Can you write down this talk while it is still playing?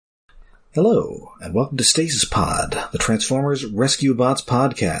Hello, and welcome to Stasis Pod, the Transformers Rescue Bots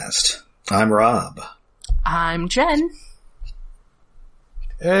podcast. I'm Rob. I'm Jen.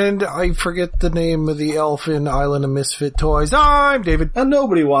 And I forget the name of the elf in Island of Misfit Toys. I'm David. And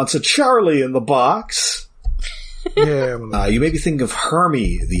nobody wants a Charlie in the box. Yeah. You may be thinking of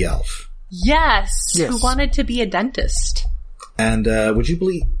Hermie the elf. Yes, who wanted to be a dentist. And would you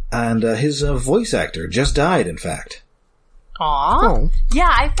believe... And his voice actor just died, in fact. Aww. Oh. Yeah,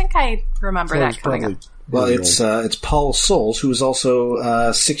 I think I remember that coming up. Well, it's Paul Soles, who was also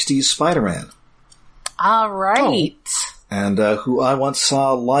 60s Spider-Man. All right. Oh. And who I once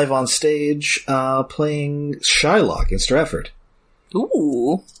saw live on stage playing Shylock in Stratford.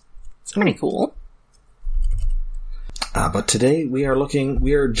 Ooh. It's pretty cool. But today we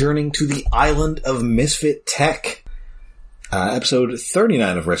are journeying to the Island of Misfit Tech. Episode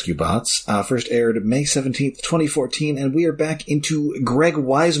 39 of Rescue Bots, first aired May 17th, 2014, and we are back into Greg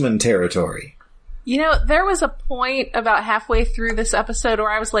Weisman territory. You know, there was a point about halfway through this episode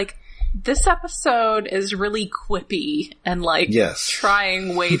where I was like, this episode is really quippy and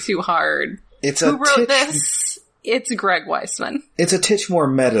trying way too hard. Who wrote this? It's Greg Weisman. It's a titch more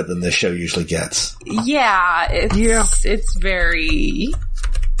meta than this show usually gets. Yeah, it's very,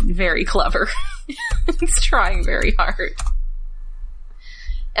 very clever. It's trying very hard.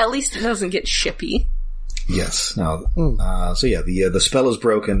 At least it doesn't get shippy. Yes. Now, the spell is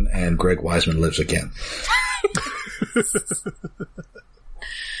broken and Greg Weisman lives again.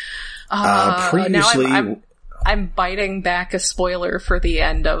 Previously, now I'm biting back a spoiler for the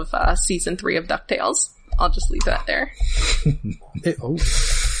end of season 3 of DuckTales. I'll just leave that there.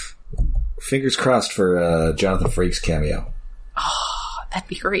 Fingers crossed for Jonathan Frakes cameo. Oh, that'd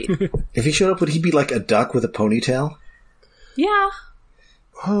be great. If he showed up, would he be like a duck with a ponytail? Yeah.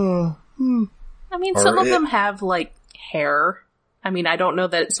 I mean, some of them have, hair. I mean, I don't know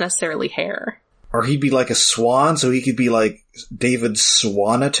that it's necessarily hair. Or he'd be like a swan, so he could be like David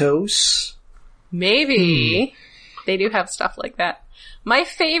Swanatos? Maybe. They do have stuff like that. My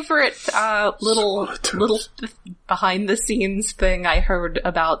favorite little behind-the-scenes thing I heard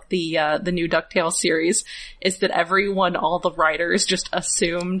about the new DuckTales series is that all the writers just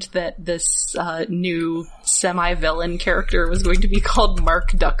assumed that this new semi-villain character was going to be called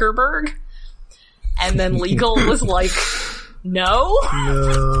Mark Zuckerberg. And then Legal was like, no.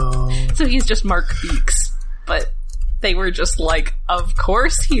 So he's just Mark Beeks. But they were just like, of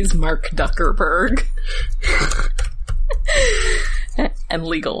course he's Mark Zuckerberg. And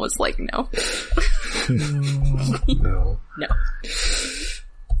Legal was like, no. No.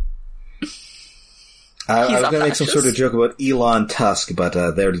 I was going to make some sort of joke about Elon Tusk, but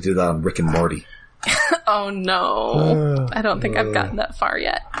they already did that on Rick and Morty. Oh no. I don't think I've gotten that far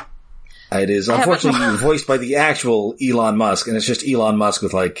yet. It is unfortunately voiced by the actual Elon Musk, and it's just Elon Musk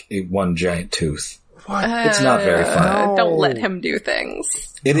with one giant tooth. What? It's not very fun. Don't let him do things.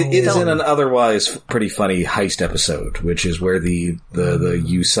 It is in an otherwise pretty funny heist episode, which is where the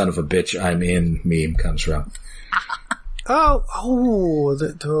 "you son of a bitch, I'm in" meme comes from.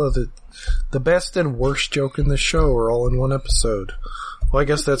 The best and worst joke in the show are all in one episode. Well, I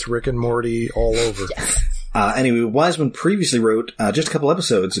guess that's Rick and Morty all over. Yes. Anyway, Weisman previously wrote, just a couple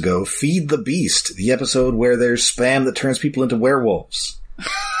episodes ago, Feed the Beast, the episode where there's spam that turns people into werewolves.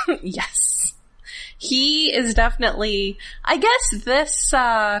 Yes. He is definitely... I guess this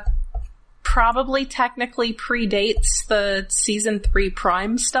probably technically predates the season 3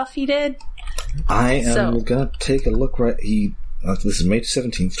 Prime stuff he did. I am gonna take a look this is May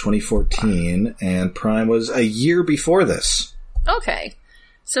 17th, 2014, and Prime was a year before this. Okay.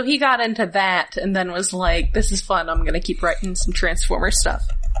 So he got into that and then was like, this is fun, I'm gonna keep writing some Transformers stuff.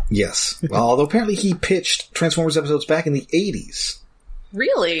 Yes. Well, although apparently he pitched Transformers episodes back in the 80s.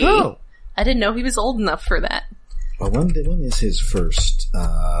 Really? Oh. I didn't know he was old enough for that. Well, when is his first,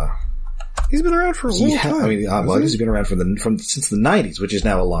 He's been around for a long time. He's been around since the 90s, which is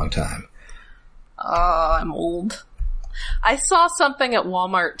now a long time. Oh, I'm old. I saw something at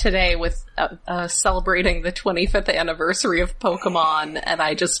Walmart today with celebrating the 25th anniversary of Pokemon, and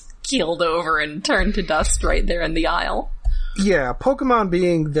I just keeled over and turned to dust right there in the aisle. Yeah, Pokemon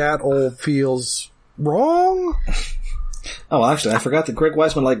being that old feels wrong. Oh, actually, I forgot that Greg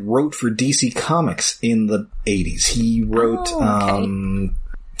Weisman wrote for DC Comics in the 80s. He wrote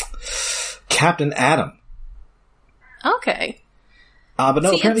Captain Atom. Okay. But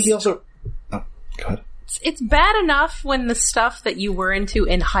no, apparently he also... Oh, go ahead. It's bad enough when the stuff that you were into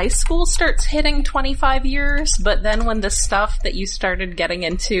in high school starts hitting 25 years, but then when the stuff that you started getting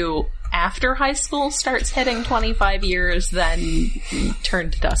into after high school starts hitting 25 years, then you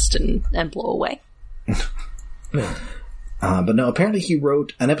turn to dust and blow away. But no, apparently he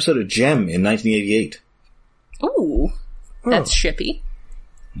wrote an episode of Gem in 1988. Ooh, that's shippy.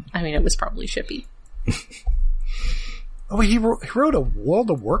 I mean, it was probably shippy. Oh, he wrote a World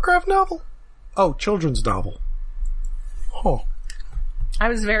of Warcraft novel? Oh, children's novel. Huh. I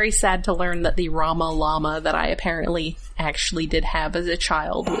was very sad to learn that the Rama Llama that I apparently actually did have as a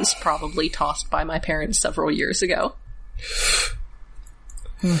child was probably tossed by my parents several years ago.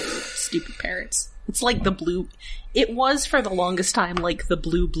 Stupid parents. It's like the blue... It was for the longest time like the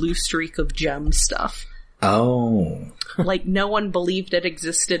blue streak of Gem stuff. Oh. Like, no one believed it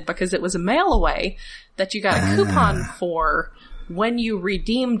existed because it was a mail away that you got a coupon for when you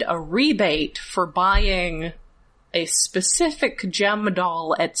redeemed a rebate for buying a specific Gem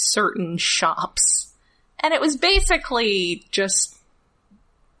doll at certain shops. And it was basically just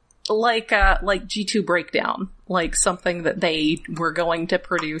like G2 Breakdown. Like something that they were going to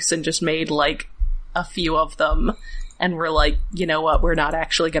produce and just made like a few of them and were like, you know what, we're not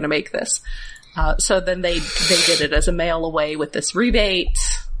actually going to make this. So then they did it as a mail away with this rebate.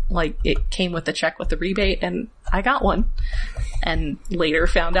 Like, it came with a check with the rebate, and I got one. And later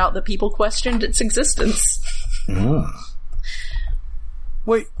found out that people questioned its existence.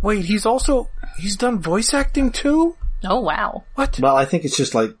 Wait, he's done voice acting too? Oh, wow. What? Well, I think it's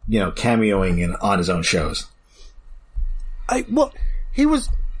just like, cameoing on his own shows. He was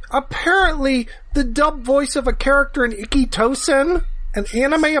apparently the dub voice of a character in Ikitosen, an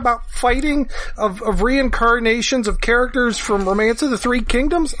anime about fighting of reincarnations of characters from Romance of the Three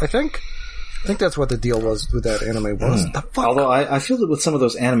Kingdoms, I think. I think that's what the deal was with that anime was. The fuck? Although I feel that with some of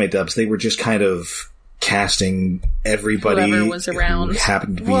those anime dubs, they were just kind of casting everybody whoever was around who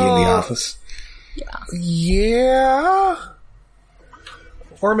happened to be in the office. Yeah.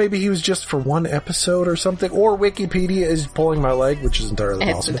 Or maybe he was just for one episode or something. Or Wikipedia is pulling my leg, which is entirely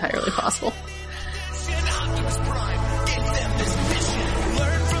possible. It's entirely possible.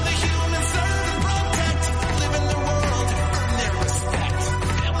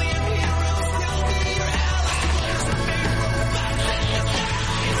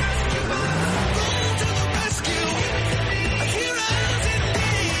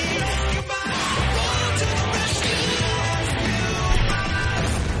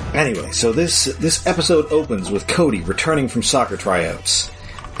 Anyway, so this episode opens with Cody returning from soccer tryouts,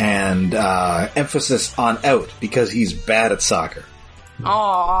 and emphasis on out because he's bad at soccer.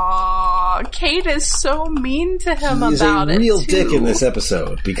 Aww, Kate is so mean to him about it. He's a real dick in this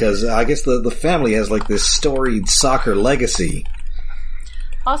episode because I guess the family has like this storied soccer legacy.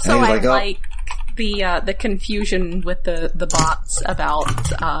 Also, I like the confusion with the bots about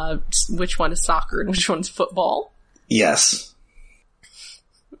which one is soccer and which one's football. Yes.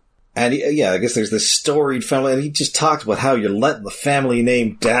 And I guess there's this storied family, and he just talked about how you're letting the family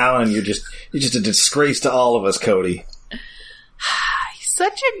name down, and you're just a disgrace to all of us, Cody. He's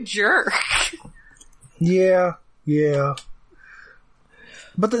such a jerk. Yeah.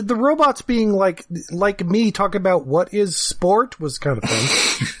 But the robots being like me talk about what is sport was kind of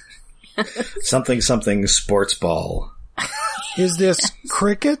fun. something sports ball. Is this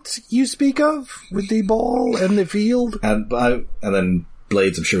cricket you speak of with the ball and the field? And then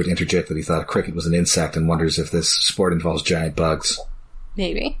Blades, I'm sure, would interject that he thought cricket was an insect and wonders if this sport involves giant bugs.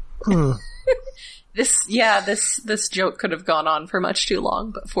 Maybe. This joke could have gone on for much too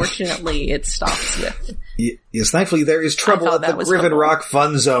long, but fortunately it stops with... Yes, thankfully there is trouble at the Griffin Rock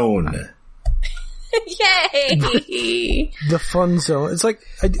Fun Zone. Yay! The Fun Zone. It's like,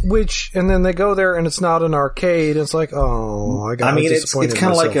 and then they go there and it's not an arcade. It's like, it's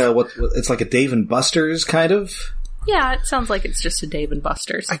kind of like it's like a Dave and Buster's, kind of. Yeah, it sounds like it's just a Dave and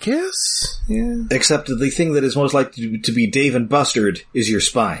Buster's. I guess, yeah. Except the thing that is most likely to be Dave and Bustered is your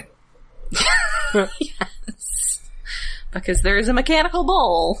spine. Yes. Because there is a mechanical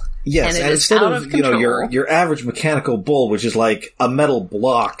bull. Yes, and instead of your average mechanical bull, which is like a metal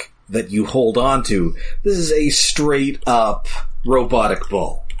block that you hold on to, this is a straight up robotic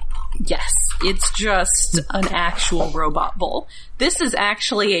bull. Yes, it's just an actual robot bull. This is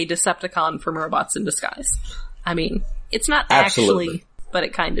actually a Decepticon from Robots in Disguise. I mean, it's not actually, but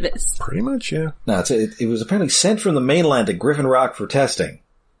it kind of is. Pretty much, yeah. No, it was apparently sent from the mainland to Griffin Rock for testing.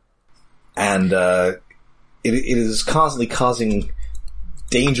 And it is constantly causing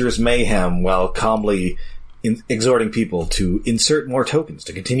dangerous mayhem while calmly exhorting people to insert more tokens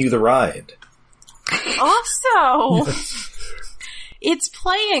to continue the ride. Also, it's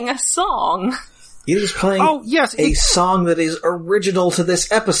playing a song. It is playing a song that is original to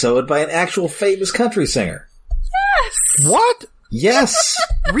this episode by an actual famous country singer. Yes! What? Yes!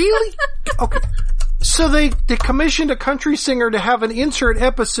 Really? Okay. So they commissioned a country singer to have an insert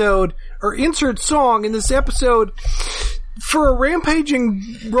episode, or insert song in this episode, for a rampaging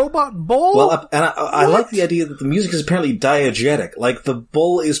robot bull? Well, and I like the idea that the music is apparently diegetic. Like, the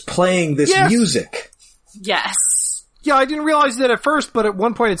bull is playing this music. Yes. Yeah, I didn't realize that at first, but at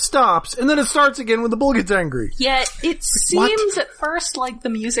one point it stops, and then it starts again when the bull gets angry. Yeah, it seems at first like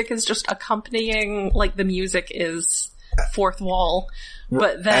the music is just accompanying, like the music is fourth wall,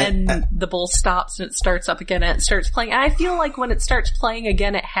 but then the bull stops and it starts up again and it starts playing. And I feel like when it starts playing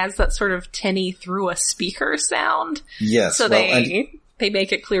again, it has that sort of tinny through a speaker sound. Yes. So they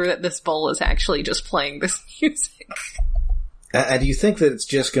make it clear that this bull is actually just playing this music. And do you think that it's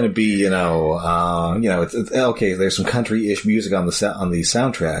just going to be, it's okay, there's some country-ish music on the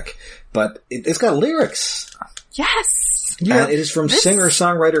soundtrack, but it's got lyrics. Yes! Yeah. And it is from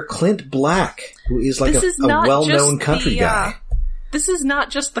singer-songwriter Clint Black, who is like a well-known country guy. This is not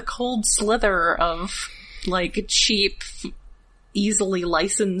just the cold slither of, like, cheap, easily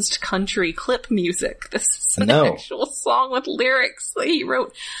licensed country clip music. This is an actual song with lyrics that he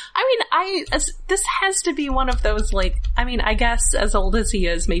wrote. I mean, this has to be one of those, like, I mean, I guess as old as he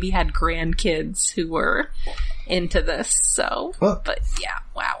is, maybe had grandkids who were into this, so. But yeah,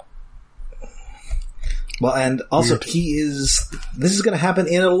 wow. Well, and also, this is going to happen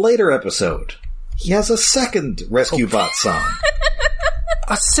in a later episode. He has a second Rescue Bot song.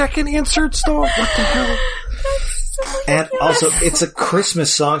 A second insert song? What the hell? And also, it's a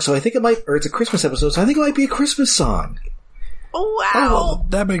Christmas song, so I think it's a Christmas episode, so I think it might be a Christmas song. Oh, wow. Oh, well,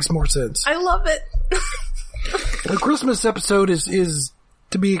 that makes more sense. I love it. The Christmas episode is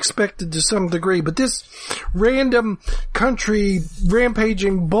to be expected to some degree, but this random country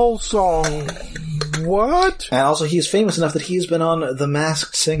rampaging bull song, what? And also, he is famous enough that he has been on The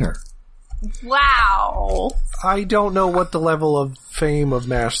Masked Singer. Wow. I don't know what the level of fame of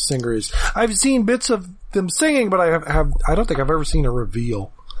Masked Singer is. I've seen bits of them singing, but I don't think I've ever seen a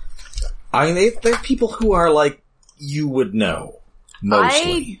reveal. I mean, they're people who are like, you would know,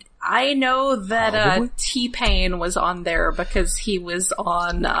 mostly. I know that T-Pain was on there because he was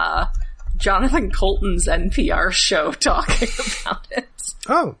on Jonathan Colton's NPR show talking about it.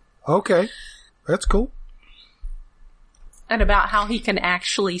 Oh, okay. That's cool. And about how he can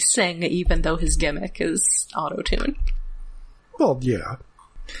actually sing even though his gimmick is auto-tune. Well, yeah.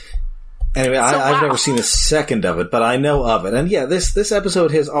 Anyway, I've never seen a second of it, but I know of it. And yeah, this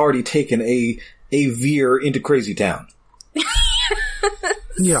episode has already taken a veer into Crazy Town.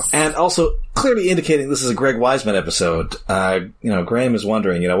 Yeah. And also clearly indicating this is a Greg Weisman episode. Graham is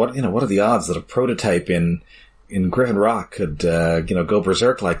wondering, what are the odds that a prototype in Griffin Rock could, go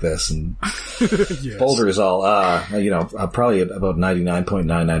berserk like this? And yes. Boulder is all, probably about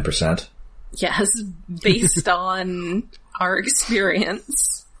 99.99%. Yes, based on our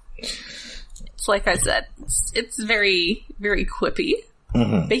experience. It's like I said, it's very, very quippy.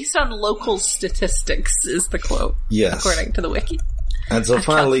 Mm-hmm. Based on local statistics is the quote. Yes. According to the wiki. And so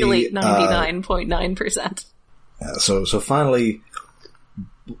finally, calculate 99.9%. So finally,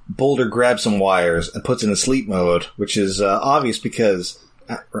 Boulder grabs some wires and puts in a sleep mode, which is obvious because,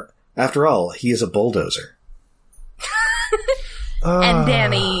 after all, he is a bulldozer. And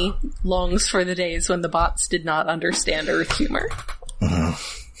Danny longs for the days when the bots did not understand Earth humor. Mm-hmm.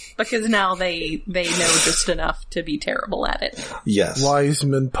 Because now they know just enough to be terrible at it. Yes.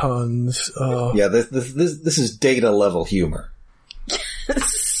 Weisman puns. Yeah, this is data level humor.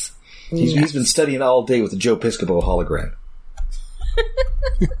 Yes. He's been studying all day with the Joe Piscopo hologram.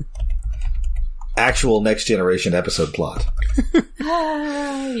 Actual Next Generation episode plot.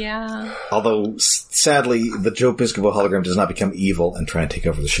 Yeah. Although, sadly, the Joe Piscopo hologram does not become evil and try and take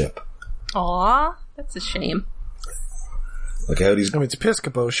over the ship. Aw, that's a shame. Look how he's... I mean, it's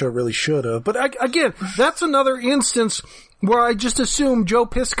Piscopo show really should have. But again, that's another instance where I just assumed Joe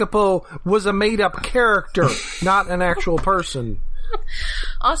Piscopo was a made-up character, not an actual person.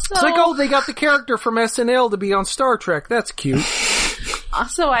 Also, it's like, they got the character from SNL to be on Star Trek. That's cute.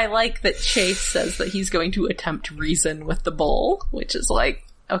 Also, I like that Chase says that he's going to attempt reason with the bull, which is like,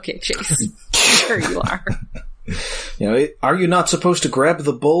 okay, Chase, there you are. Are you not supposed to grab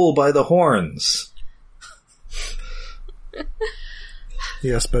the bull by the horns?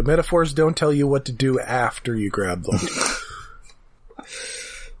 Yes, but metaphors don't tell you what to do after you grab them.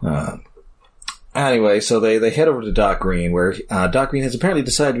 Anyway, so they head over to Doc Green, where Doc Green has apparently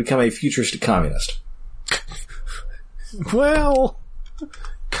decided to become a futuristic communist. Well,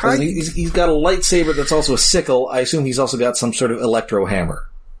 he's got a lightsaber that's also a sickle. I assume he's also got some sort of electro hammer.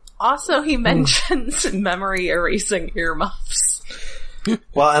 Also, he mentions memory erasing earmuffs.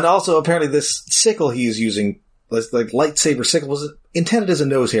 Well, and also apparently this sickle he's using, like lightsaber sickle, was intended as a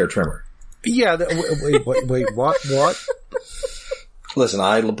nose hair trimmer. Yeah. Wait, what? Listen,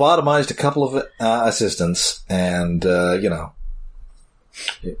 I lobotomized a couple of assistants, and, it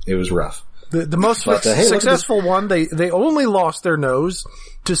was rough. The most successful one, they only lost their nose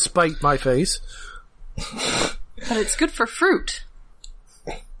to spite my face. But it's good for fruit.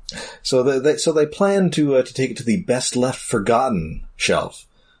 So they plan to take it to the best left forgotten shelf.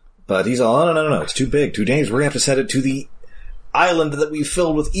 But he's all, no, it's too big, too dangerous. We're going to have to send it to the island that we've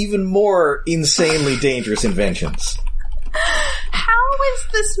filled with even more insanely dangerous inventions. How is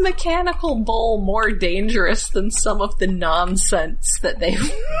this mechanical bull more dangerous than some of the nonsense that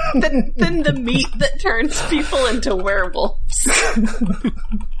than the meat that turns people into werewolves?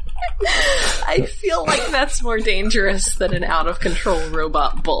 I feel like that's more dangerous than an out-of-control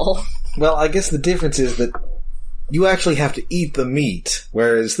robot bull. Well, I guess the difference is that you actually have to eat the meat,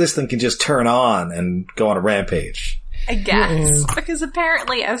 whereas this thing can just turn on and go on a rampage. I guess. Because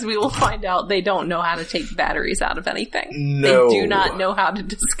apparently, as we will find out, they don't know how to take batteries out of anything. No. They do not know how to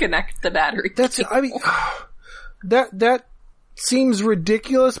disconnect the battery. That seems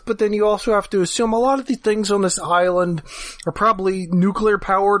ridiculous, but then you also have to assume a lot of the things on this island are probably nuclear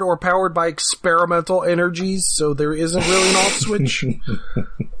powered or powered by experimental energies, so there isn't really an off switch.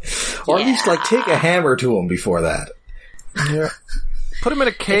 Or at least, take a hammer to them before that. Yeah. Put them in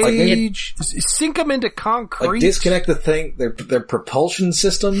a cage, sink them into concrete. Disconnect the thing, their propulsion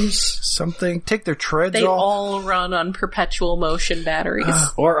systems. Something. Take their treads off. They all run on perpetual motion batteries.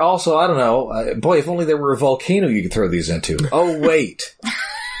 Or also, I don't know, boy, if only there were a volcano you could throw these into. Oh, wait.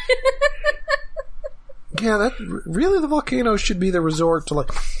 Yeah, really the volcano should be the resort to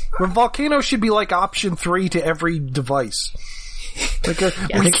volcano should be option 3 to every device. We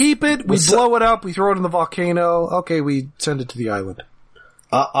keep it, we blow it up, we throw it in the volcano, okay, we send it to the island.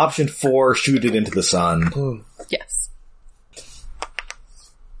 Option 4, shoot it into the sun. Yes.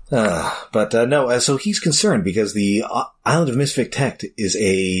 So he's concerned because the island of Misfit Tech is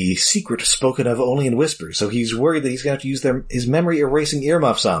a secret spoken of only in whispers, so he's worried that he's going to have to use his memory erasing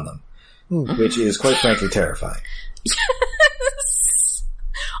earmuffs on them, which is quite frankly terrifying. Yes!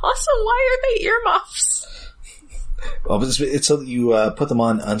 Also, why are they earmuffs? Well, it's so that you put them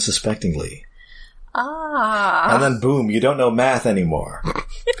on unsuspectingly. Ah. And then boom, you don't know math anymore.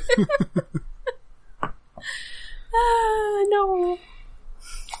 No.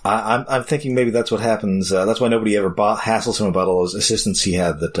 I'm thinking maybe that's what happens. That's why nobody ever hassles him about all those assistants he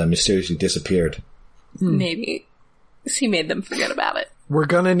had that mysteriously disappeared. Maybe. He made them forget about it. We're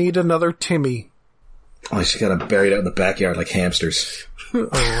gonna need another Timmy. Oh, he's got him buried out in the backyard like hamsters.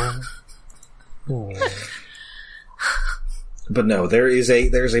 But no, there's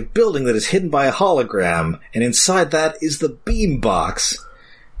a building that is hidden by a hologram, and inside that is the Beam Box,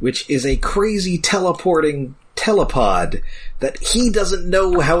 which is a crazy teleporting telepod that he doesn't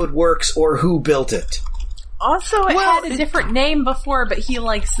know how it works or who built it. Also, it had a different name before, but he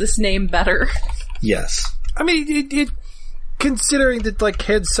likes this name better. Yes. I mean, it considering that,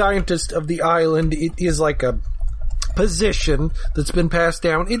 head scientist of the island, it is a position that's been passed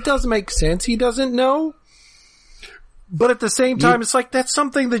down. It does make sense. He doesn't know. But at the same time, it's that's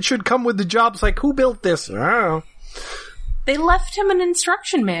something that should come with the job. It's who built this? I don't know. They left him an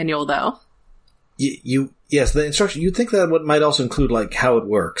instruction manual, though. Yes, the instruction. You'd think that might also include, how it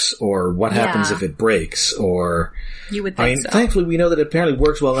works, or what happens if it breaks, or... You would think so. Thankfully, we know that it apparently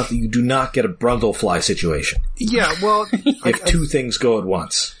works well enough that you do not get a Brundlefly situation. Yeah, well... if two things go at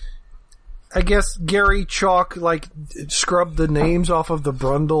once. I guess Gary Chalk, scrubbed the names off of the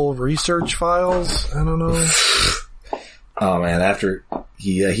Brundle research files. I don't know. Oh man, after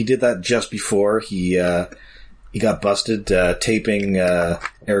he did that just before he got busted taping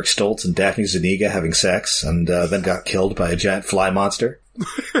Eric Stoltz and Daphne Zuniga having sex, and then got killed by a giant fly monster.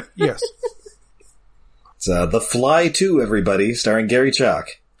 Yes. It's The Fly 2, everybody, starring Gary Chalk.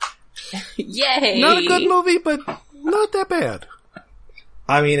 Yay! Not a good movie, but not that bad.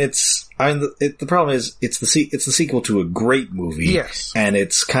 I mean, the problem is it's the sequel to a great movie. Yes, and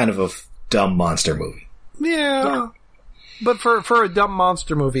it's kind of a dumb monster movie. Yeah. But for a dumb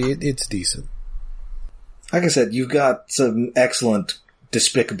monster movie, it's decent. Like I said, you've got some excellent,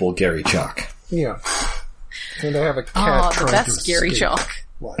 despicable Gary Chalk. Yeah. And I have a cat the best Gary Chalk.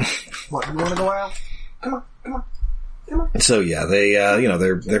 What? You want to go out? Come on. So yeah, they,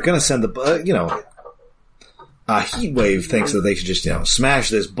 they're gonna send the, Heatwave thinks that they should just, smash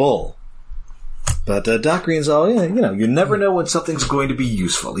this bull. But Doc Green's all, you never know when something's going to be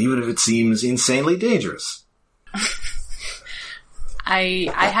useful, even if it seems insanely dangerous.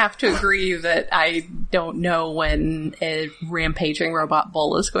 I have to agree that I don't know when a rampaging robot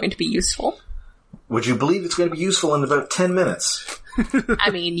bull is going to be useful. Would you believe it's going to be useful in about 10 minutes? I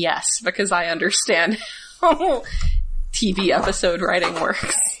mean, yes, because I understand how TV episode writing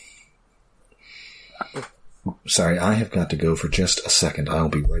works. Sorry, I have got to go for just a second. I'll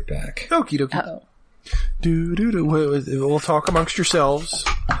be right back. Okie dokie. Uh-oh. We'll talk amongst yourselves.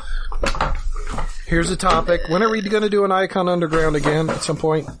 Here's a topic. When are we going to do an Icon Underground again at some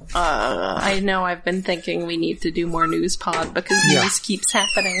point? I know I've been thinking we need to do more news pod because news keeps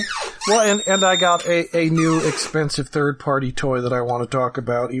happening. Well, and I got a new expensive third-party toy that I want to talk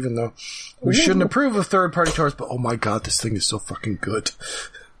about, even though we shouldn't approve of third-party toys, but oh my god, this thing is so fucking good.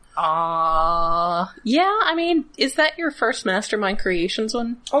 Yeah, I mean, is that your first Mastermind Creations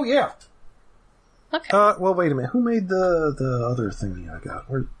one? Oh, yeah. Okay. Well, wait a minute. Who made the other thingy I got?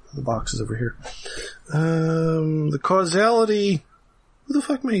 Where the box is over here. The Causality. Who the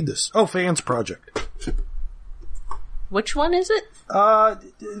fuck made this? Oh, Fans Project. Which one is it?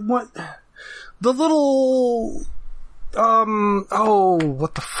 What? The little.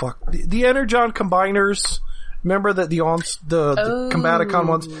 What the fuck? The Energon Combiners. Remember that the Combaticon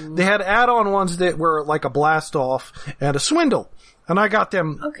ones? They had add-on ones that were like a blast off and a swindle. And I got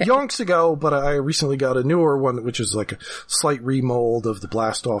them yonks ago, but I recently got a newer one, which is like a slight remold of the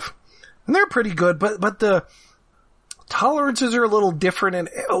blast off. And they're pretty good, but the tolerances are a little different, and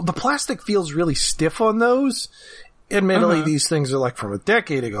the plastic feels really stiff on those. Admittedly, these things are like from a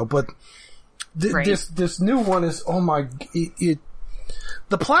decade ago, but this new one is, oh my,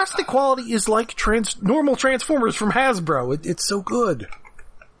 the plastic quality is like normal Transformers from Hasbro. It's so good.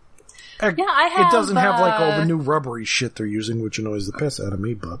 Yeah, I have. It doesn't have like all the new rubbery shit they're using, which annoys the piss out of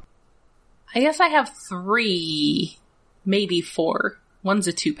me, but. I guess I have 3, maybe 4. One's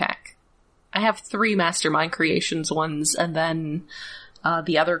a 2-pack. I have 3 Mastermind Creations ones, and then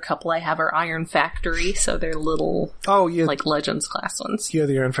the other couple I have are Iron Factory, so they're little, like Legends class ones. Yeah,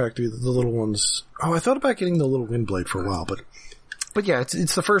 the Iron Factory, the little ones. Oh, I thought about getting the little Windblade for a while, but yeah,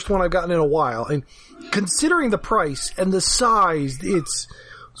 it's the first one I've gotten in a while, and considering the price and the size, it's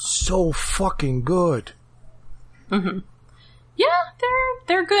so fucking good. Mm-hmm. Yeah,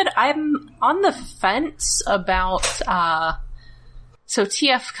 they're good. I'm on the fence about, so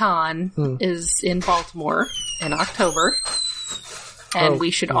TFCon is in Baltimore in October, and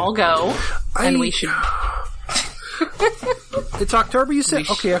we should all go, and we should... It's October, you said?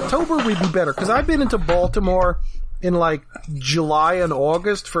 Okay, October would be better, because I've been into Baltimore in like July and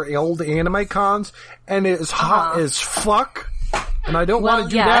August for old anime cons, and it's hot as fuck. And I don't want to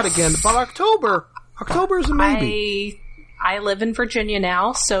do that again. But October is a maybe. I live in Virginia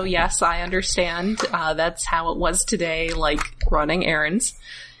now, so yes, I understand. That's how it was today, like, running errands.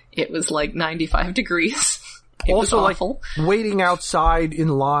 It was like 95 degrees. It was awful. Like, waiting outside in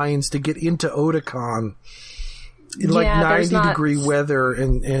lines to get into Otakon in like 90-degree weather,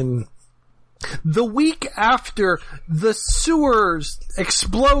 and the week after the sewers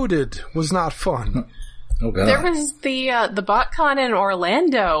exploded was not fun. Oh, God. There was the BotCon in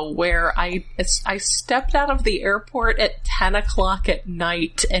Orlando where I stepped out of the airport at 10 o'clock at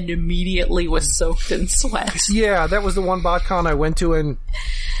night and immediately was soaked in sweat. Yeah, that was the one BotCon I went to, and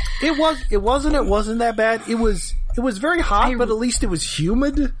it wasn't that bad. It was very hot, but at least it was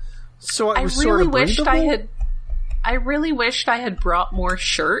humid, so it was sort of breathable. I really wished I had brought more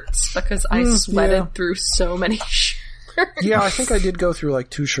shirts because I sweated through so many shirts. Yeah, I think I did go through like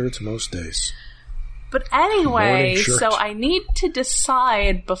 2 shirts most days. But anyway, so I need to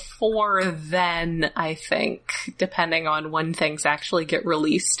decide before then, I think, depending on when things actually get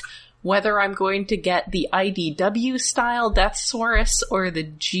released, whether I'm going to get the IDW-style Deathsaurus or the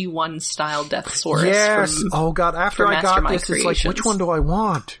G1-style Deathsaurus. Yes! Oh god, after I got this, it's like, which one do I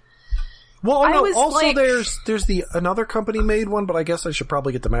want? Well, no, also like, there's another company made one, but I guess I should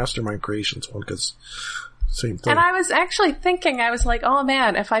probably get the Mastermind Creations one, because same thing. And I was actually thinking, I was like, oh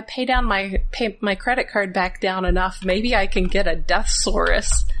man, if I pay my credit card back down enough, maybe I can get a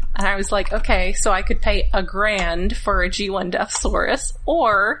Deathsaurus. And I was like, okay, so I could pay $1,000 for a G1 Deathsaurus,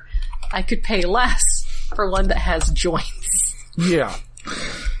 or I could pay less for one that has joints. Yeah.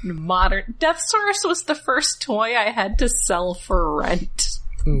 Modern Deathsaurus was the first toy I had to sell for rent.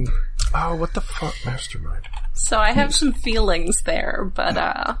 Oh, what the fuck, Mastermind? So I have some feelings there,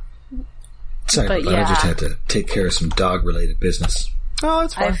 but Sorry, but I just had to take care of some dog-related business. Oh,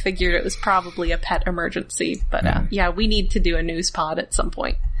 that's fine. I figured it was probably a pet emergency, but yeah, we need to do a news pod at some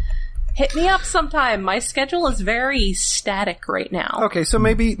point. Hit me up sometime. My schedule is very static right now. Okay, so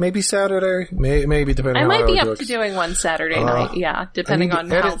maybe Saturday, maybe depending. I on might how be it up looks. to doing one Saturday night. Yeah, depending on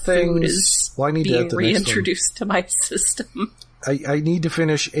how food is being reintroduced to my system. I need to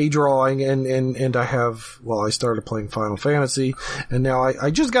finish a drawing, and I started playing Final Fantasy, and now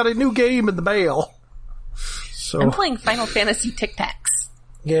I just got a new game in the mail. So I'm playing Final Fantasy Tic Tacs.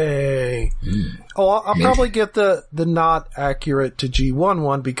 Yay. Oh, I'll probably get the not accurate to G1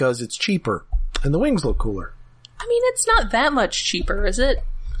 one because it's cheaper. And the wings look cooler. I mean, it's not that much cheaper, is it?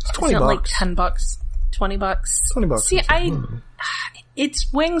 It's $20. It's not like $10. $20. $20. See,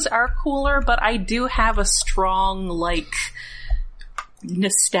 its wings are cooler, but I do have a strong, like,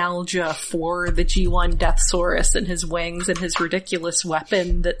 nostalgia for the G1 Deathsaurus and his wings and his ridiculous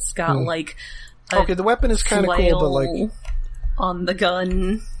weapon that's got, like, okay, the weapon is kind of cool, but like on the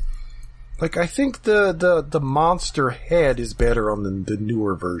gun. Like, I think the monster head is better on the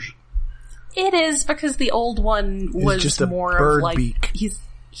newer version. It is, because the old one was just a more bird of like beak.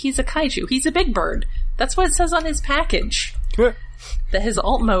 He's a kaiju. He's a big bird. That's what it says on his package. That his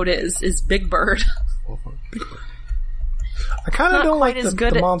alt mode is Big Bird. I kind of don't like as the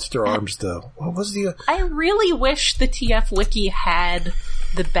good monster arms, though. What was the... I really wish the TF Wiki had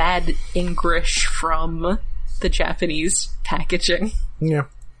the bad English from the Japanese packaging. Yeah.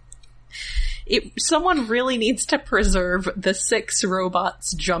 Someone really needs to preserve the 6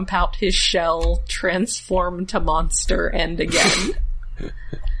 robots jump out his shell, transform to monster, and again.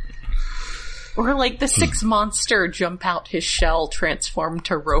 Or like the 6 monster jump out his shell, transform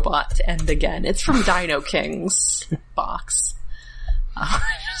to robot, and again. It's from Dino King's box.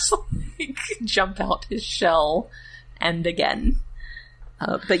 Just like jump out his shell, and again.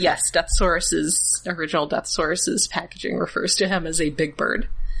 But yes, original Deathsaurus's packaging refers to him as a big bird.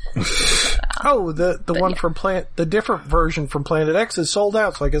 The one from the different version from Planet X is sold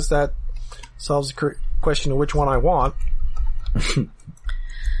out, so I guess that solves the question of which one I want.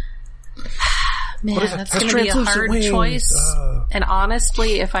 Man, that's going to be a hard choice. And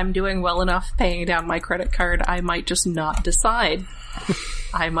honestly, if I'm doing well enough paying down my credit card, I might just not decide.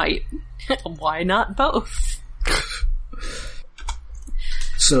 I might. Why not both?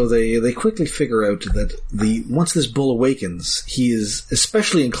 So they quickly figure out that once this bull awakens, he is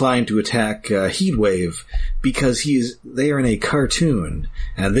especially inclined to attack Heatwave because they are in a cartoon,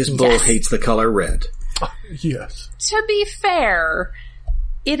 and this bull hates the color red. Yes. To be fair,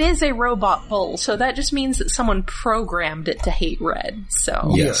 it is a robot bull, so that just means that someone programmed it to hate red.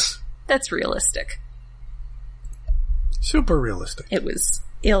 So yes, that's realistic. Super realistic. It was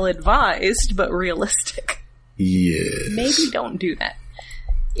ill-advised, but realistic. Yes. Maybe don't do that.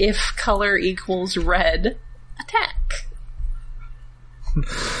 If color equals red, attack.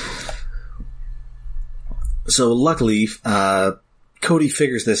 So luckily, Cody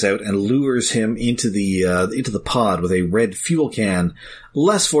figures this out and lures him into the pod with a red fuel can.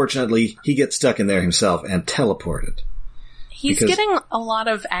 Less fortunately, he gets stuck in there himself and teleported. He's getting a lot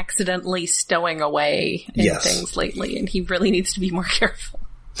of accidentally stowing away in things lately, and he really needs to be more careful.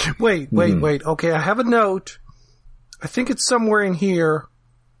 Wait. Okay, I have a note. I think it's somewhere in here.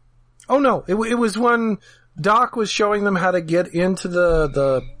 Oh no, it was when Doc was showing them how to get into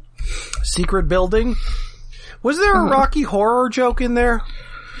the secret building. Was there a Rocky Horror joke in there?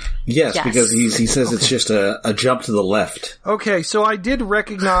 Yes, because he says it's just a jump to the left. Okay, so I did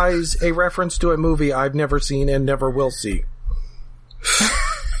recognize a reference to a movie I've never seen and never will see.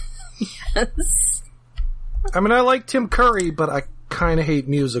 Yes. I mean, I like Tim Curry, but I kind of hate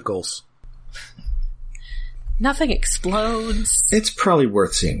musicals. Nothing explodes. It's probably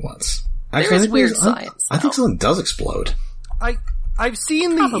worth seeing once. There's weird science. I think something does explode. I've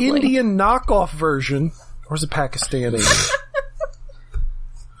seen the Indian knockoff version. Or is it Pakistani?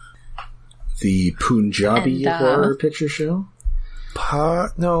 The Punjabi horror picture show?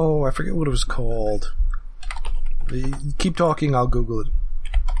 No, I forget what it was called. Keep talking, I'll Google it.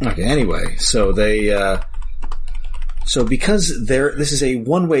 Okay, anyway, so so because this is a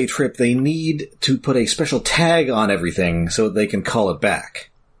one-way trip, they need to put a special tag on everything so they can call it back.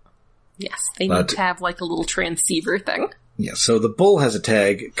 Yes, they need to have like a little transceiver thing. Yeah, so the bull has a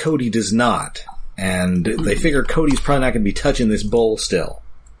tag, Cody does not. And they figure Cody's probably not going to be touching this bull still.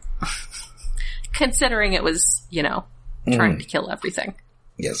 Considering it was, trying to kill everything.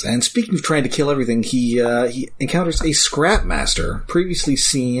 Yes, and speaking of trying to kill everything, he encounters a Scrapmaster, previously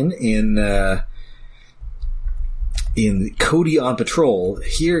seen in Cody on Patrol.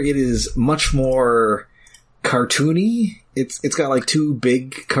 Here it is much more cartoony. It's got like 2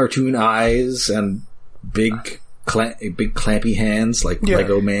 big cartoon eyes and big clampy hands, like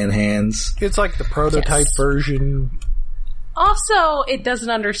Lego Man hands. It's like the prototype version. Also, it doesn't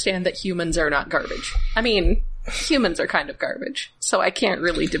understand that humans are not garbage. I mean, humans are kind of garbage, so I can't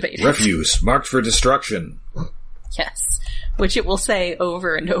really debate it. Refuse, marked for destruction. Yes, which it will say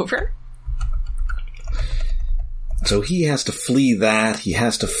over and over. So he has to flee that. He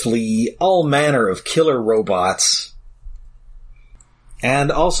has to flee all manner of killer robots.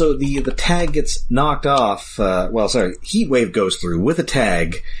 And also, the tag gets knocked off, Heatwave goes through with a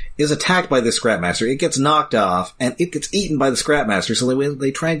tag, is attacked by the Scrapmaster, it gets knocked off, and it gets eaten by the Scrapmaster, so when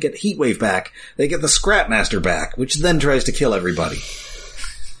they try and get Heatwave back, they get the Scrapmaster back, which then tries to kill everybody.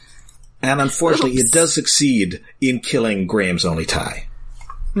 And unfortunately, it does succeed in killing Graham's only tie.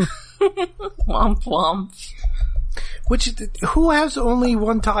 Womp womp. Who has only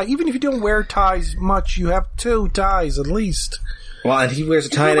one tie? Even if you don't wear ties much, you have 2 ties at least. Well, and he wears a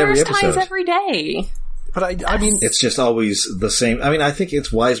tie in every episode. He wears ties every day. But I mean... It's just always the same. I mean, I think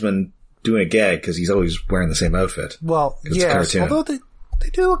it's Wiseman doing a gag because he's always wearing the same outfit. Well, yes, although they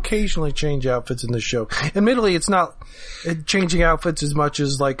do occasionally change outfits in the show. Admittedly, it's not changing outfits as much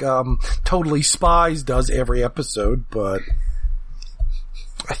as, like, Totally Spies does every episode, but...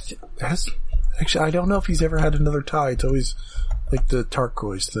 Actually, I don't know if he's ever had another tie. It's always, like, the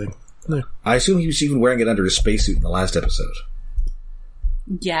turquoise thing. No. I assume he was even wearing it under his spacesuit in the last episode.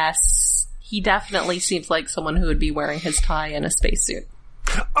 Yes. He definitely seems like someone who would be wearing his tie in a spacesuit.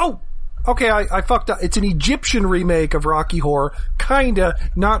 Oh! Okay, I fucked up. It's an Egyptian remake of Rocky Horror. Kinda,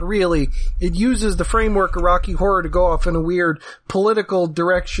 not really. It uses the framework of Rocky Horror to go off in a weird political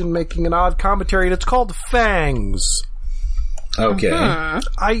direction, making an odd commentary, and it's called Fangs. Okay.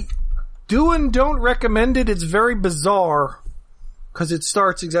 I do and don't recommend it. It's very bizarre. Because it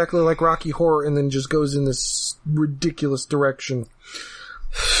starts exactly like Rocky Horror and then just goes in this ridiculous direction.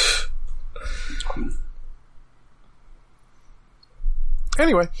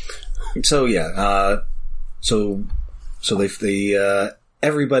 Anyway. So yeah, so they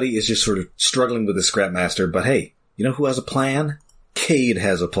everybody is just sort of struggling with the Scrapmaster, but hey, you know who has a plan? Cade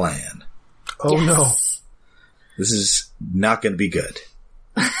has a plan. Oh yes. No. This is not going to be good.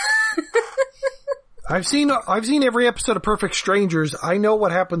 I've seen every episode of Perfect Strangers. I know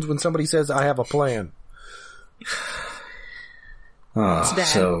what happens when somebody says I have a plan.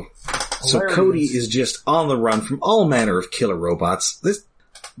 So Cody is just on the run from all manner of killer robots.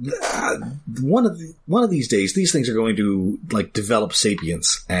 One of these days, these things are going to like develop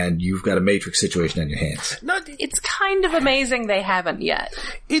sapience, and you've got a Matrix situation on your hands. No, it's kind of amazing they haven't yet.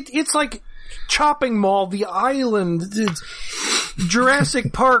 It's like Chopping Mall, The Island,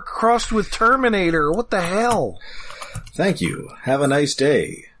 Jurassic Park crossed with Terminator. What the hell? Thank you. Have a nice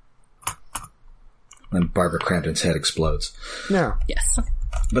day. And Barbara Crampton's head explodes. Yeah. Yes.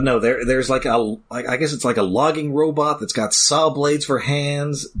 But no, there's like I guess it's like a logging robot that's got saw blades for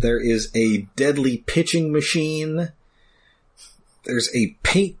hands. There is a deadly pitching machine. There's a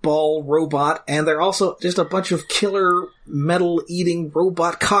paintball robot, and there are also just a bunch of killer metal-eating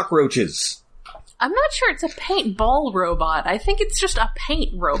robot cockroaches. I'm not sure it's a paintball robot. I think it's just a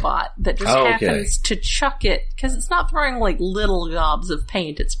paint robot that just happens to chuck it, because it's not throwing like little gobs of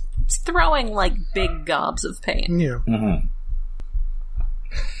paint. It's throwing like big gobs of paint. Yeah. Mm-hmm.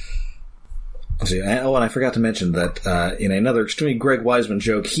 See, and I forgot to mention that in another extremely Greg Wiseman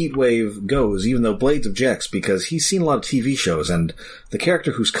joke, Heatwave goes, even though Blades objects, because he's seen a lot of TV shows, and the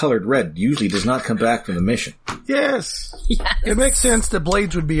character who's colored red usually does not come back from the mission. Yes! It makes sense that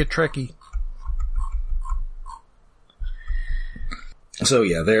Blades would be a Trekkie. So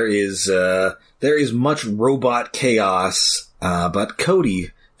yeah, there is much robot chaos, but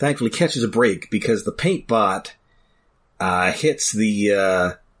Cody thankfully catches a break because the paint bot hits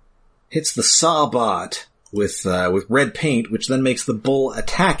the Sawbot with red paint, which then makes the bull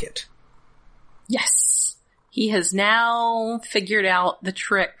attack it. Yes. He has now figured out the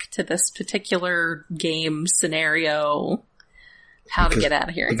trick to this particular game scenario. To get out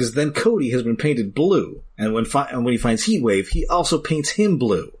of here. Because then Cody has been painted blue, and when he finds Heatwave, he also paints him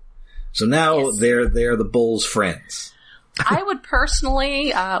blue. So now they're the bull's friends. I would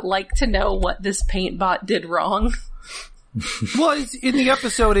personally like to know what this paint bot did wrong. Well, in the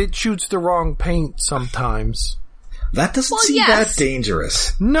episode, it shoots the wrong paint sometimes. That doesn't seem that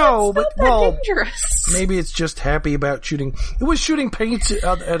dangerous. No, but dangerous. Maybe it's just happy about shooting. It was shooting paints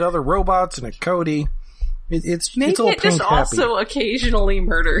at other robots and at Cody. It's all it just happy. Also occasionally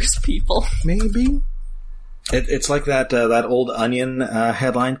murders people. Maybe. It's like that old Onion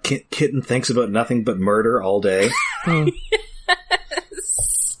headline: "Kitten thinks about nothing but murder all day." Yes.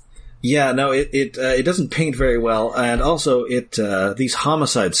 Yeah, no, it doesn't paint very well, and also these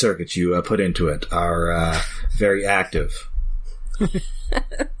homicide circuits you put into it are very active.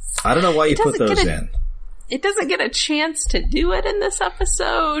 I don't know why you put those in. It doesn't get a chance to do it in this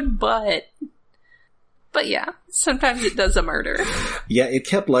episode, but yeah, sometimes it does a murder. Yeah, it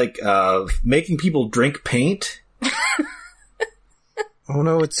kept making people drink paint. Oh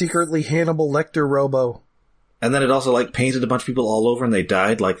no, it's secretly Hannibal Lecter Robo. And then it also painted a bunch of people all over and they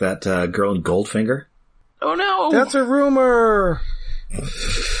died, like that girl in Goldfinger. Oh no! That's a rumor!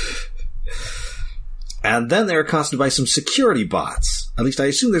 And then they're accosted by some security bots. At least I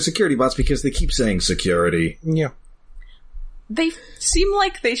assume they're security bots because they keep saying security. Yeah. They seem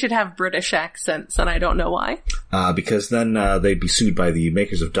like they should have British accents, and I don't know why. Because then they'd be sued by the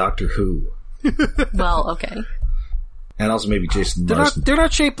makers of Doctor Who. Well, okay. And also maybe Jason Marsden. They're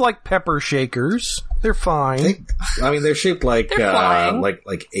not shaped like pepper shakers. They're fine. They're shaped like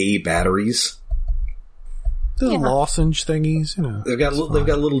like A batteries. The lozenge thingies, you know. They've got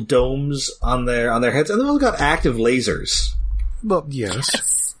little domes on their heads, and they've all got active lasers. Well,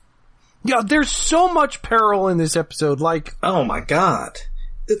 yes. Yeah, there's so much peril in this episode. Like, oh my god,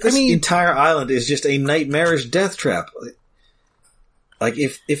 this entire island is just a nightmarish death trap. Like,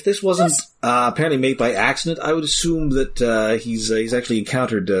 if this wasn't apparently made by accident, I would assume that he's actually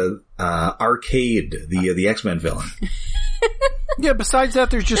encountered Arcade, the X-Men villain. Yeah, besides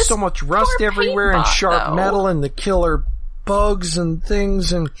that, there's just so much rust everywhere and sharp metal and the killer bugs and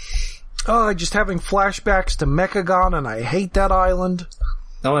things, and just having flashbacks to Mechagon, and I hate that island.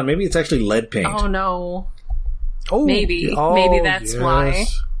 Oh, and maybe it's actually lead paint. Oh no. Oh, maybe that's why.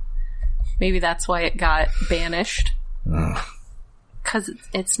 Maybe that's why it got banished. Because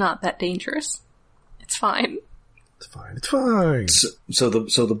it's not that dangerous. It's fine. It's fine. So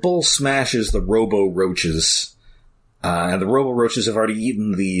the bull smashes the Robo Roaches. And the Robo Roaches have already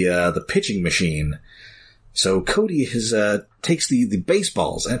eaten the pitching machine. So Cody takes the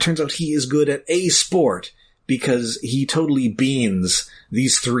baseballs, and it turns out he is good at a sport because he totally beans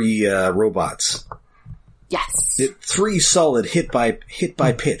these three robots. Yes. 3 solid hit by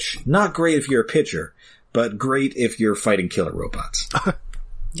pitch. Not great if you're a pitcher, but great if you're fighting killer robots.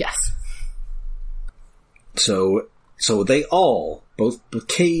 Yes. So they all, both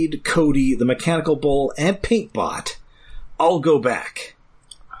Cade, Cody, the Mechanical Bull, and Paintbot, all go back.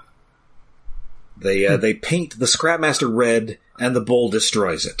 They paint the Scrapmaster red, and the Bull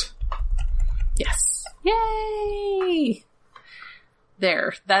destroys it. Yes. Yay!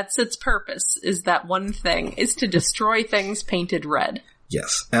 There. That's its purpose, is that one thing, is to destroy things painted red.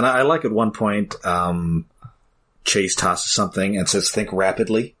 Yes. And I like at one point, Chase tosses something and says, "Think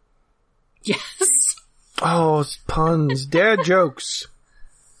rapidly." Yes. Oh, puns. Dad jokes.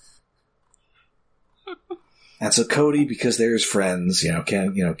 And so Cody, because they're his friends,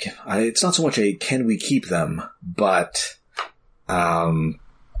 it's not so much a can we keep them, but, can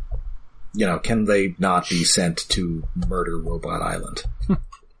they not be sent to Murder Robot Island?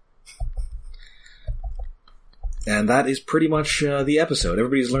 And that is pretty much the episode.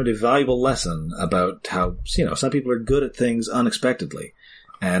 Everybody's learned a valuable lesson about how, some people are good at things unexpectedly.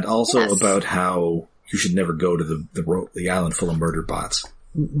 And also about how you should never go to the island full of murder bots.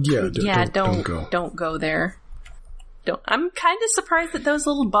 Don't go there. I'm kind of surprised that those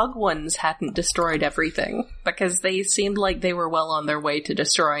little bug ones hadn't destroyed everything, because they seemed like they were well on their way to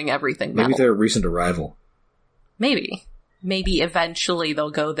destroying everything metal. Maybe they're a recent arrival. Maybe eventually they'll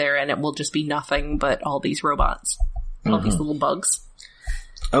go there and it will just be nothing but all these robots. All these little bugs.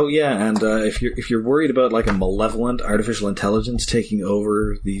 Oh yeah, and if you're worried about like a malevolent artificial intelligence taking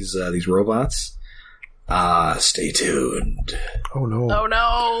over these robots, stay tuned. Oh no. Oh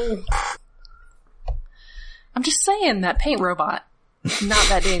no. I'm just saying, that paint robot, not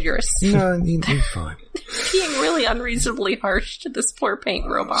that dangerous. No, he's fine. Being really unreasonably harsh to this poor paint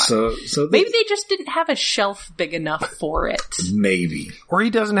robot. So maybe they just didn't have a shelf big enough for it. Maybe. Or he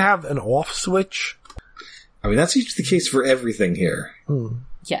doesn't have an off switch. I mean, that's usually the case for everything here.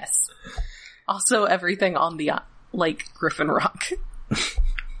 Yes. Also, everything on the, Griffin Rock.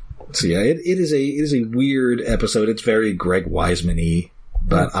 So yeah, it is a weird episode. It's very Greg Weisman-y,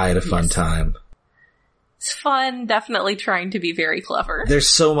 but I had a fun time. It's fun, definitely trying to be very clever. There's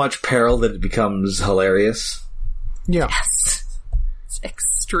so much peril that it becomes hilarious. Yeah. Yes. It's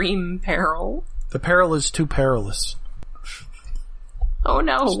extreme peril. The peril is too perilous. Oh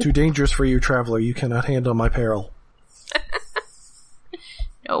no. It's too dangerous for you, traveler. You cannot handle my peril.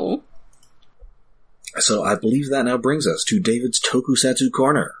 No. So I believe that now brings us to David's Tokusatsu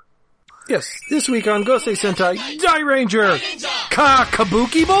Corner. Yes, this week on Gosei Sentai, Dairanger!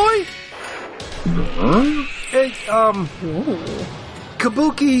 Kabuki Boy?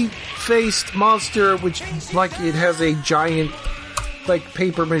 Kabuki-faced monster, which, it has a giant,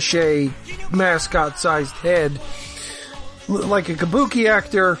 paper mache mascot-sized head. Like a kabuki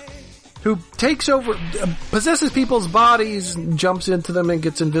actor who takes over, possesses people's bodies, jumps into them and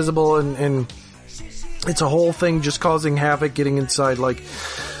gets invisible, and it's a whole thing just causing havoc, getting inside,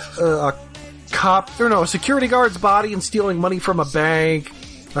 a security guard's body and stealing money from a bank.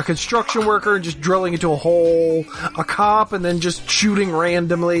 A construction worker just drilling into a hole, a cop, and then just shooting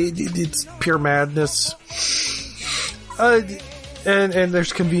randomly. It's pure madness. And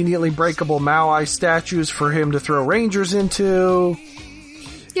there's conveniently breakable Maui statues for him to throw Rangers into.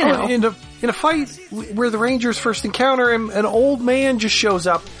 You know. In a fight where the Rangers first encounter him, an old man just shows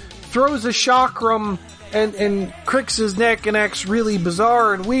up, throws a chakram, and cricks his neck and acts really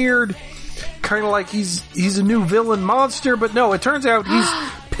bizarre and weird. Kind of like he's a new villain monster, but no, it turns out he's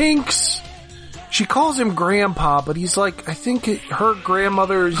Pink's. She calls him Grandpa, but he's like, I think her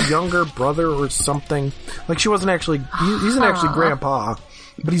grandmother's younger brother or something. Like, she wasn't actually, he isn't actually Grandpa,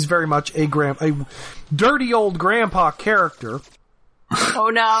 but he's very much a dirty old Grandpa character.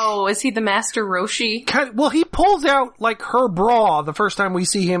 Oh no, is he the Master Roshi? Well, he pulls out, like, her bra the first time we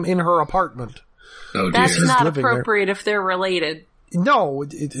see him in her apartment. Oh dear. That's not appropriate if they're related. No,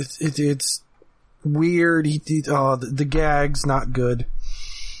 it's weird. The gag's not good.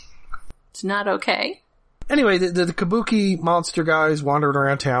 It's not okay. Anyway, the Kabuki monster guys wandering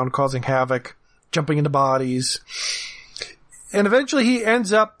around town, causing havoc, jumping into bodies. And eventually he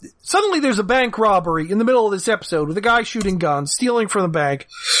ends up... Suddenly there's a bank robbery in the middle of this episode with a guy shooting guns, stealing from the bank.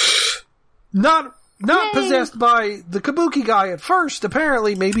 Not possessed by the Kabuki guy at first.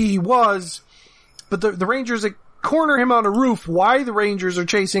 Apparently, maybe he was. But the Rangers corner him on a roof. Why the Rangers are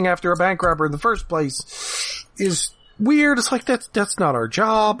chasing after a bank robber in the first place is weird. It's like, that's not our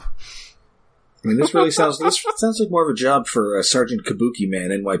job. I mean, this sounds like more of a job for Sergeant Kabuki Man,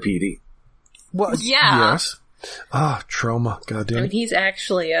 NYPD. Well, yeah. Yes. Trauma. Goddamn. I mean, he's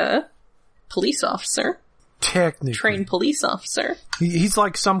actually a police officer. Technically. Trained police officer. He's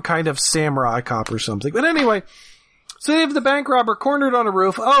like some kind of samurai cop or something. But anyway, so they have the bank robber cornered on a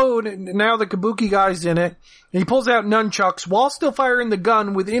roof. Oh, now the Kabuki guy's in it. And he pulls out nunchucks while still firing the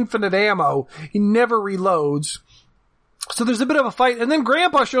gun with infinite ammo. He never reloads. So there's a bit of a fight, and then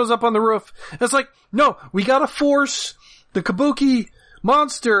Grandpa shows up on the roof. And it's like, no, we gotta force the Kabuki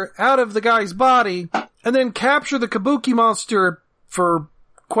monster out of the guy's body, and then capture the Kabuki monster for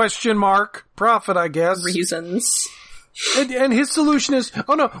profit, I guess. Reasons. And his solution is,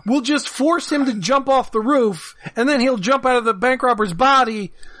 oh no, we'll just force him to jump off the roof, and then he'll jump out of the bank robber's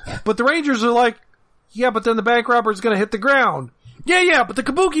body. But the Rangers are like, yeah, but then the bank robber's gonna hit the ground. Yeah, but the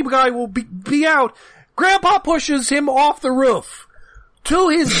Kabuki guy will be out. Grandpa pushes him off the roof to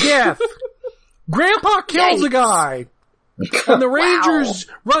his death. Grandpa kills the guy. And the Rangers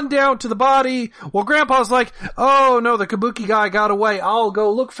run down to the body while Grandpa's like, oh no, the Kabuki guy got away. I'll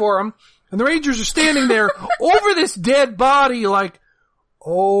go look for him. And the Rangers are standing there over this dead body like,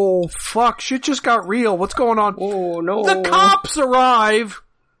 oh fuck, shit just got real. What's going on? Oh no. The cops arrive.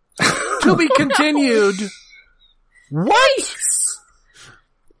 To be continued. What? Yikes.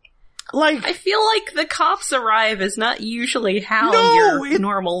 Like, I feel like the cops arrive is not usually how your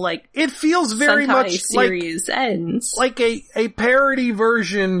normal, like, it feels very Sentai much series ends. like a parody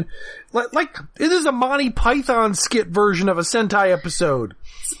version, like it is a Monty Python skit version of a Sentai episode.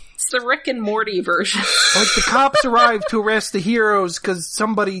 It's the Rick and Morty version. Like the cops arrive to arrest the heroes because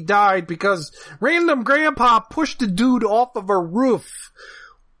somebody died because random grandpa pushed a dude off of a roof.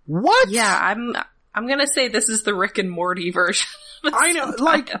 What? Yeah, I'm gonna say this is the Rick and Morty version. I know,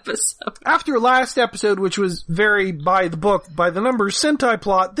 like, episode. After last episode, which was very by the book, by the numbers Sentai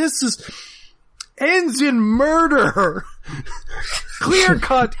plot, this ends in murder.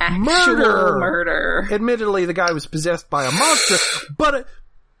 Clear-cut murder. Admittedly, the guy was possessed by a monster, but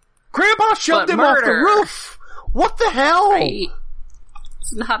Grandpa shoved him off the roof. What the hell? Right.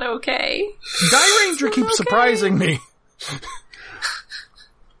 It's not okay. Die Ranger keeps surprising me.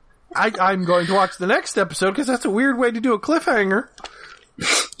 I'm going to watch the next episode because that's a weird way to do a cliffhanger.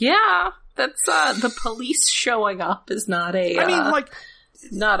 Yeah, that's, the police showing up is not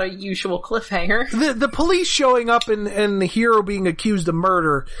not a usual cliffhanger. The police showing up and the hero being accused of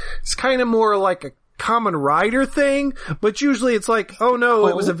murder is kind of more like a Kamen Rider thing, but usually it's like, oh no,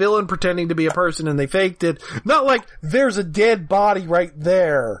 it was a villain pretending to be a person and they faked it. Not like there's a dead body right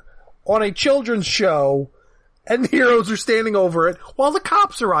there on a children's show and the heroes are standing over it while the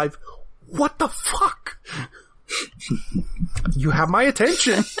cops arrive. What the fuck? You have my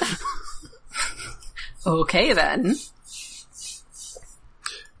attention. Okay then.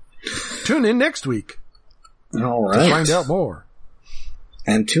 Tune in next week. All right. To find out more.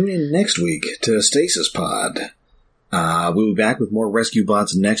 And tune in next week to Stasis Pod. We'll be back with more Rescue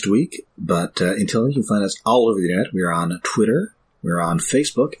Bots next week, but until then, you can find us all over the internet. We're on Twitter, we're on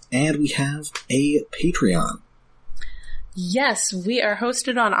Facebook, and we have a Patreon. Yes, we are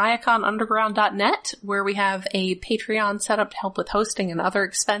hosted on iaconunderground.net, where we have a Patreon set up to help with hosting and other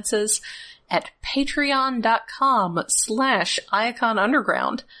expenses at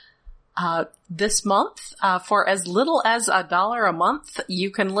patreon.com/iaconunderground. This month, for as little as $1 a month,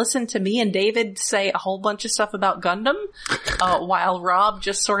 you can listen to me and David say a whole bunch of stuff about Gundam, while Rob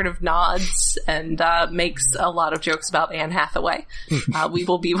just sort of nods and makes a lot of jokes about Anne Hathaway. We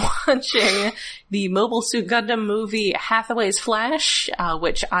will be watching the Mobile Suit Gundam movie Hathaway's Flash,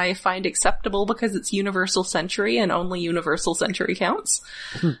 which I find acceptable because it's Universal Century and only Universal Century counts.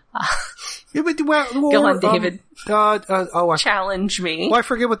 Go on, David. Challenge me. Well, I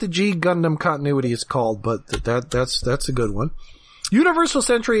forget what the G Gundam continuity is called, but that's a good one. Universal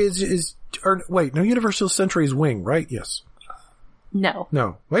Century Universal Century is Wing, right? Yes.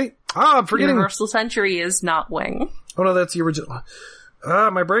 No. Wait. I'm forgetting. Universal Century is not Wing. Oh no, that's the original.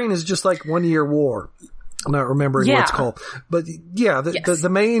 My brain is just like 1 Year War. I'm not remembering what it's called. But yeah, the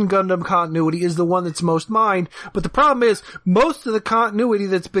main Gundam continuity is the one that's most mined. But the problem is, most of the continuity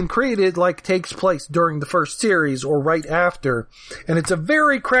that's been created, takes place during the first series or right after. And it's a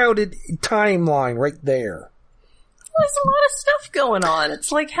very crowded timeline right there. There's a lot of stuff going on.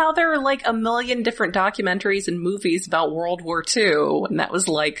 It's like how there are a million different documentaries and movies about World War II, and that was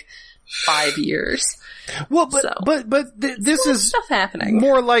 5 years. Well, but this is stuff happening.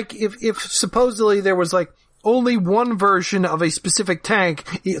 More like if supposedly there was only one version of a specific tank,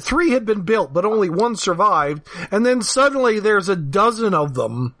 3 had been built, but only 1 survived, and then suddenly there's a dozen of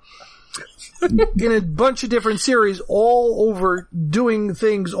them in a bunch of different series all over doing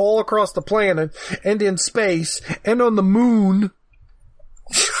things all across the planet and in space and on the moon.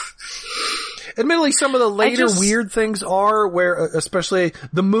 Admittedly, some of the later weird things are where, especially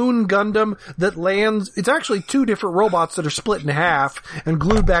the Moon Gundam that lands, it's actually 2 different robots that are split in half and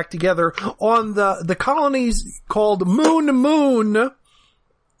glued back together on the colonies called Moon.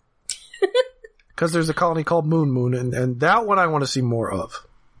 Because there's a colony called Moon, and that one I want to see more of.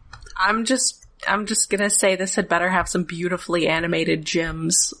 I'm just gonna say this had better have some beautifully animated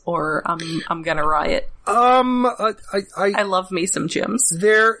gyms, or I'm gonna riot. I love me some gyms.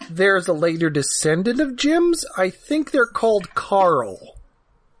 There's a later descendant of gyms. I think they're called Carl.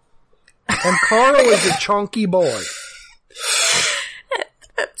 And Carl is a chunky boy.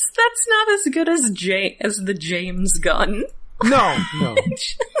 That's not as good as the James gun. No.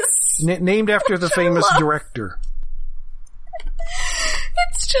 Named after the famous director.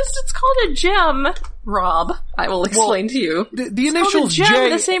 It's called a gem, Rob. I will explain to you. The initials J,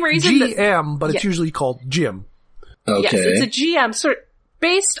 the same reason GM, but it's usually called Jim. Okay. Yes, it's a GM, sort of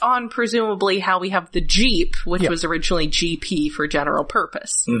based on presumably how we have the Jeep, which was originally GP for general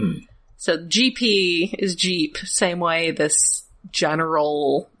purpose. Mm-hmm. So GP is Jeep, same way this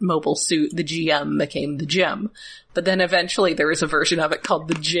general mobile suit, the GM, became the Gem. But then eventually there was a version of it called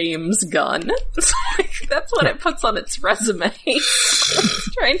the James gun. That's what it puts on its resume.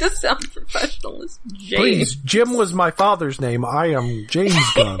 It's trying to sound professional as James. Please, Jim was my father's name. I am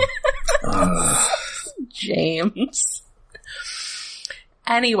James Gunn. James.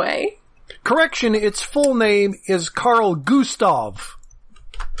 Anyway. Correction, its full name is Carl Gustav.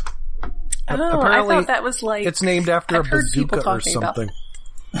 Oh, I thought that was it's named after a bazooka or something.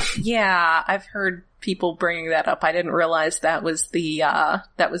 Yeah, I've heard people bringing that up. I didn't realize that was the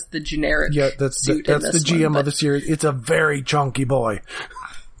generic. Yeah, that's the GM of the series. It's a very chunky boy.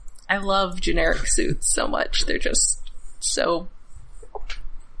 I love generic suits so much. They're just so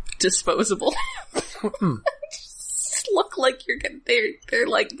disposable. Just look like they're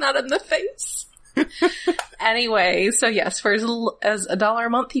not in the face. Anyway, so yes, for as little as $1 a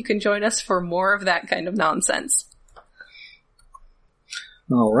month, you can join us for more of that kind of nonsense.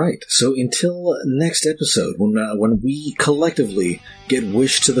 All right. So until next episode, when we collectively get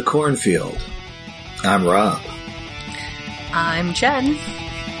wished to the cornfield, I'm Rob. I'm Jen.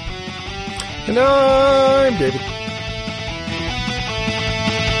 And I'm David.